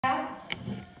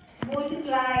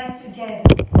multiply together.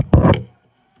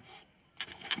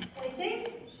 Which is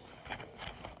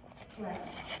 12.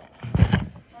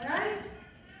 Alright?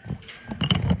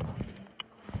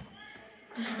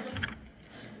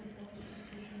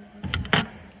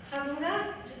 Hamuna,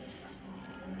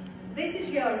 this is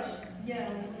yours. Yeah.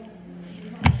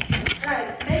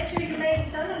 Right, make sure you make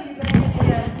it sound or you're going to get the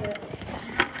answer.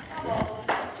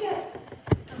 Yeah.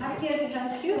 I'm here to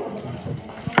help you.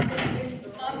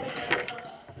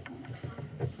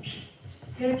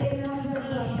 You're getting on the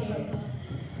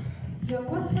Your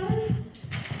what friends?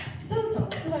 Don't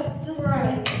talk. Just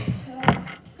right.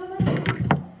 Come on.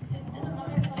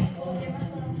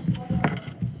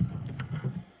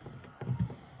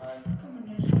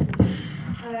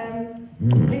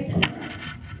 Listen.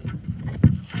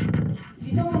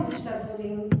 You don't want to start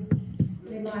putting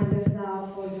reminders now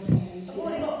for the parents. I've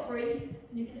already got 3.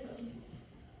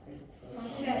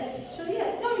 Yeah. So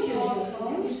yeah, don't use your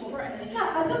phone. No,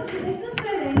 I don't. It's not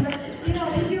threatening, but you know,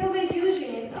 if you're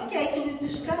overusing it, okay, to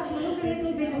discuss, look a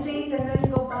little bit at it and then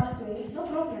go back to it. No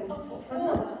problem. But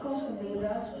not constantly with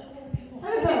that.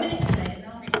 Have a go.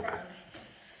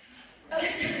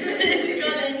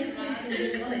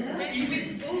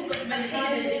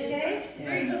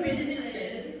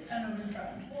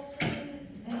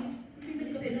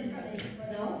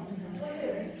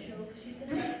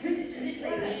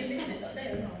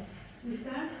 We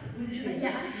start? Yeah,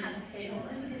 I had to say I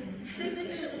want to do the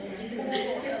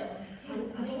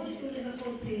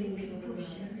whole thing.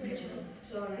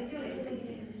 So I feel like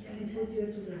and put you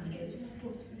to the hands.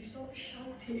 They start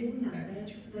shouting.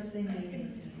 That's the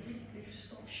name. They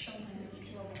start shouting at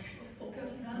each other.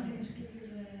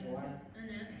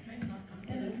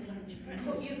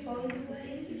 Put your phone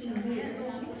away.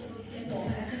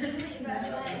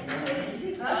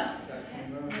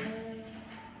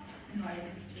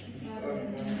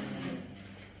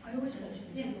 I always watch them.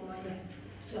 Yeah.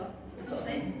 So, What's the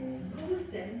same? go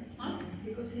with them.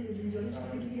 Because he's a visualist, so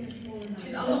he gives more than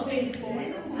She's a lot of pain for me. I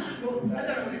don't know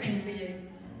what's pain for you.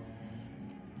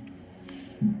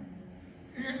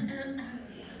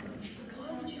 Why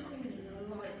would you come in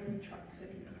a light blue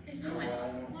tracksuit? It's nice.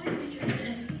 Why are you doing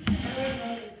it?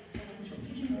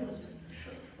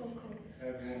 Shut the fuck up.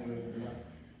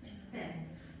 Then,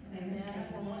 maybe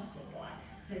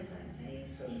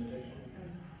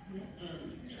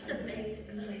It's a basic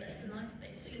colour, it's a nice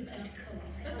basic colour.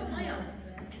 Look at my outfit.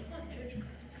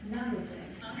 none of them.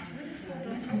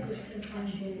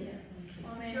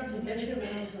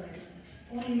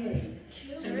 Only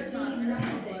 8. There is not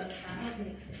enough work. I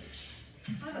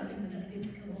don't think there's anything to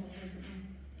come on recently.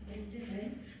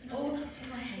 Oh,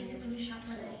 I hate it when you shout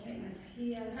my name.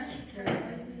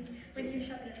 When you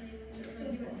shout at me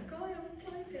when you went Sky on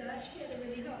typing, I actually get a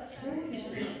really hard shout.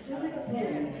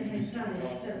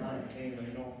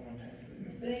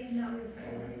 Break now.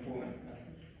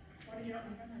 Why did you not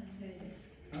confirm that?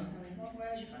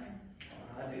 Where is your phone?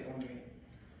 I had it on me.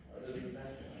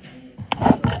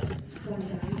 One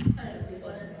time.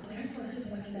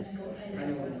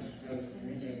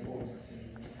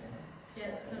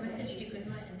 Yeah, so I messaged you good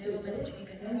night and they all messaged me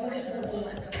good night. I don't know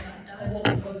what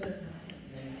I'm going to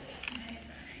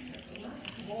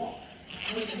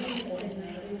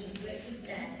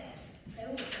dead. They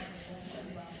all look like this one.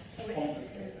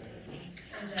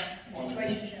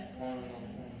 Situationship.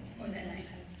 Or is it an ex?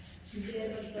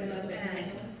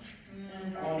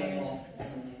 An ex.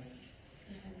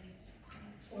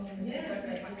 Well, yeah, don't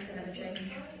go back to never change.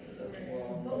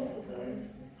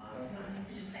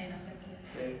 Just playing us.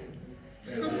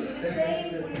 Same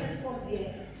with 48.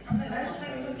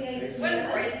 When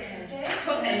break? Okay?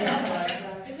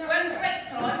 When break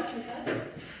time?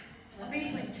 I think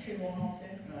it's like 2 or half 2.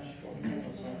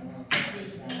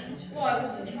 Why?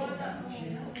 What's the time down?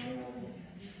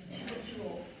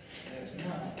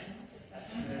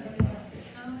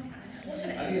 What's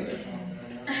it?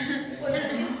 Was it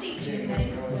just teachers?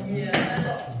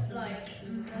 Yeah. Like,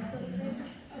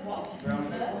 what?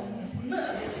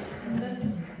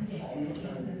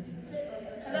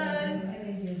 Hello?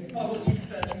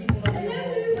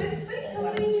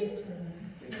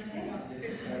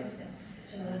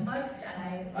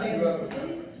 I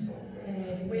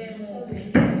say we're more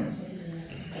busy.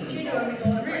 Do you know when we go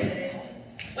on break?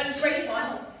 When break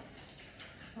final?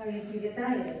 Oh, you get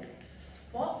tired.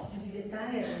 What? You get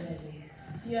tired already.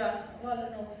 Yeah, well, I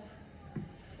don't know.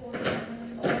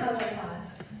 How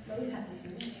fast? No, you have to do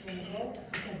it. You want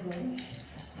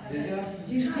to go?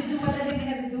 You can do whatever you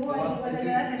have to do or whatever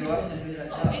I have to do.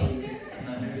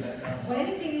 Well,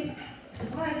 anything is.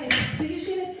 Why? Do you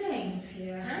see the chains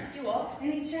here? Huh? You what?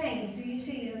 Any chains? Do you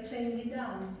see them chain me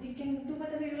down? You can do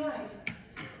whatever you like.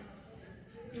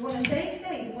 You want to stay,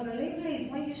 stay. You want to leave, leave.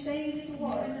 When you stay, you need to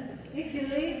work. If you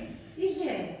leave,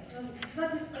 yeah.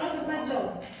 That is part of my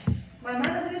job. My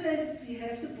manager says you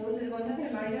have to put the one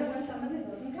reminder when somebody's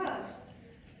not in class.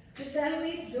 To tell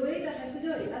me to do it, I have to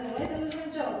do it. Otherwise, I lose my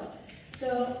job.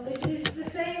 So it is the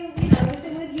same, you know, the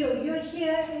same with you. You're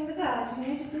here in the class. You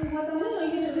need to do what I'm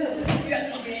asking you to do.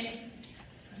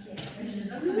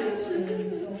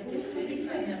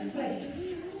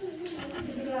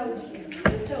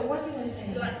 So what you want to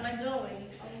say? Like my drawing.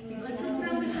 Because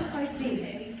numbers are quite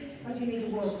big. What you need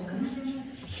to work on.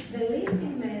 The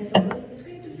listing method is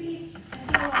going to be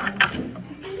long. You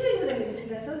can do it with the listing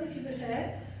method if you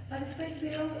prefer, but it's going to be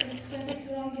long and it's going to take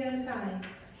a longer time.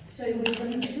 So we're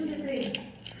going to do the three.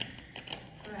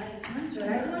 Alright, so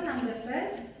write one number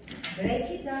first, break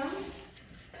it down,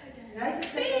 write the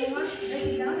second one, break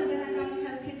it down, and then I'm going to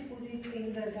help you to put it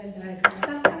in the diagram.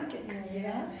 Sometimes get more,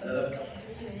 yeah?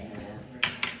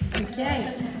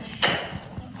 Okay.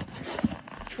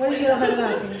 What is your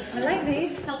overlapping? I like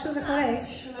this, how to the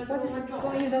correct. What is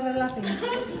going with overlapping?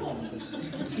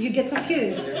 You get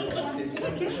confused.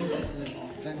 Okay.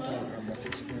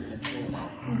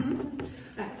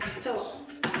 So,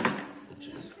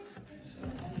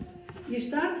 you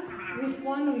start with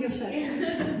one of your set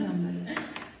numbers.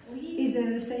 Is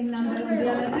there the same number on the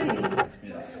other three?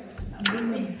 I'm being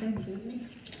more expensive.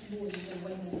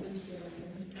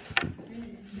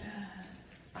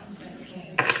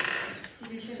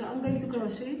 So I'm going to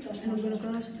cross it, and I'm going to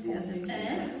cross the other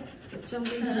one. So I'm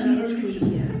going to do this key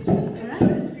here.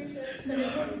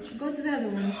 Alright? Go to the other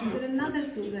one. Is there another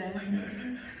two there?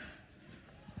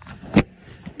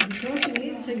 You cross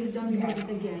it so you don't do it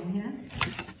again, yeah?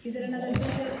 Is there another two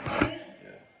there?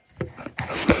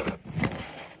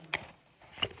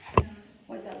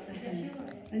 What else?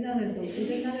 Another two. Is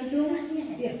there another two?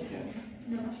 Yeah.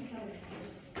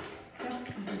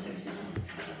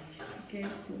 Okay,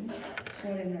 two.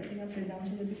 Sorry, I'm writing upside down,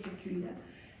 so a bit peculiar.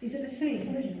 Is it a three?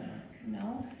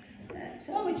 No.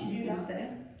 So what would you do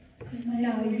there?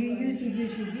 Now you used to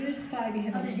use reduced, 5 you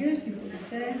haven't used, you put it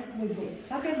there, we're good.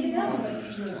 Happy at the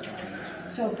number?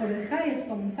 So for the highest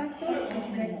common factor, let's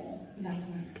get that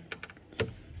one.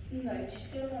 No, you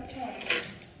still not trying.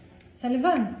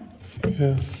 Sullivan?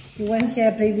 Yes. You went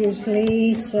here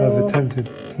previously, so... I've attempted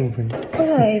something.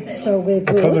 Right, so we're I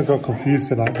kind of good. got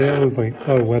confused in that bit. I was like,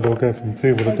 oh, where do I go from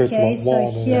 2? Would I go to Okay, like so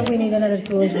 1? here we need another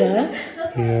 2 as well.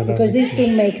 Yeah, Because these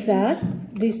two makes that.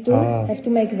 These two Ah. have to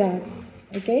make that.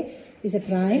 Okay? Is a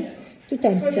prime. 2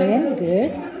 times 10,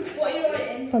 good. What are you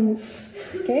writing?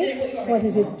 Okay, what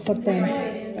is it for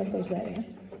 10? That goes there,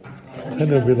 yeah? 10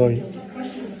 would be like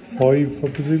 5, I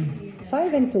presume.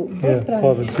 5 and 2, Yeah, both prime.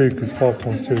 5 and 2, because 5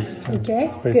 times 2 is 10. Okay,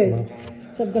 It's basic good.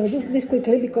 maths. So I'm going to do this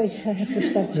quickly because I have to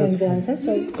start showing the answers.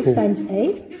 So 6 Cool. times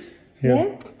 8.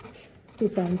 Yeah. 2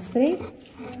 times 3.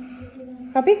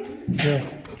 Happy? Yeah.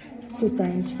 2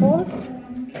 times 4.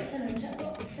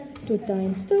 2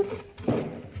 times 2.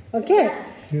 Okay,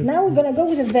 now we're going to go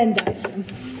with a Venn diagram.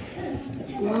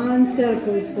 One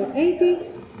circle for 80,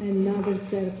 another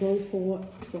circle for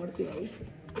 48.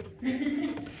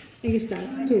 And you start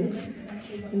 2.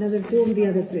 Another 2 on the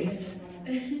other 3.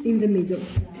 In the middle.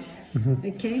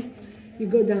 Okay? You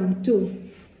go down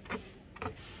 2.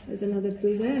 There's another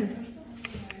 2 there.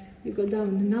 You go down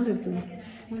another 2.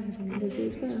 I have another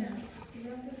 2 as well.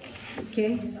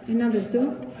 Okay, another 2.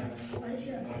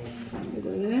 You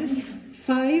go there.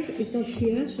 5 is not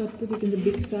here, so I put it in the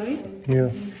big side. Yeah.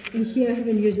 And here I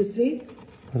haven't used the 3.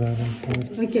 But I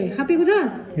don't see. Okay, happy with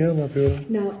that? Yeah, might be alright.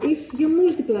 Now, if you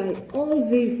multiply all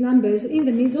these numbers in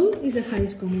the middle, is the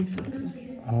highest common factor.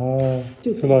 Ah.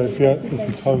 So like if you times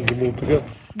them all together.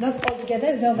 Not all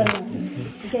together, the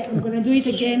overlapping. Okay, I'm going to do it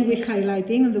again with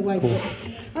highlighting on the whiteboard.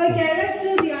 Okay, let's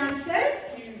do the answer.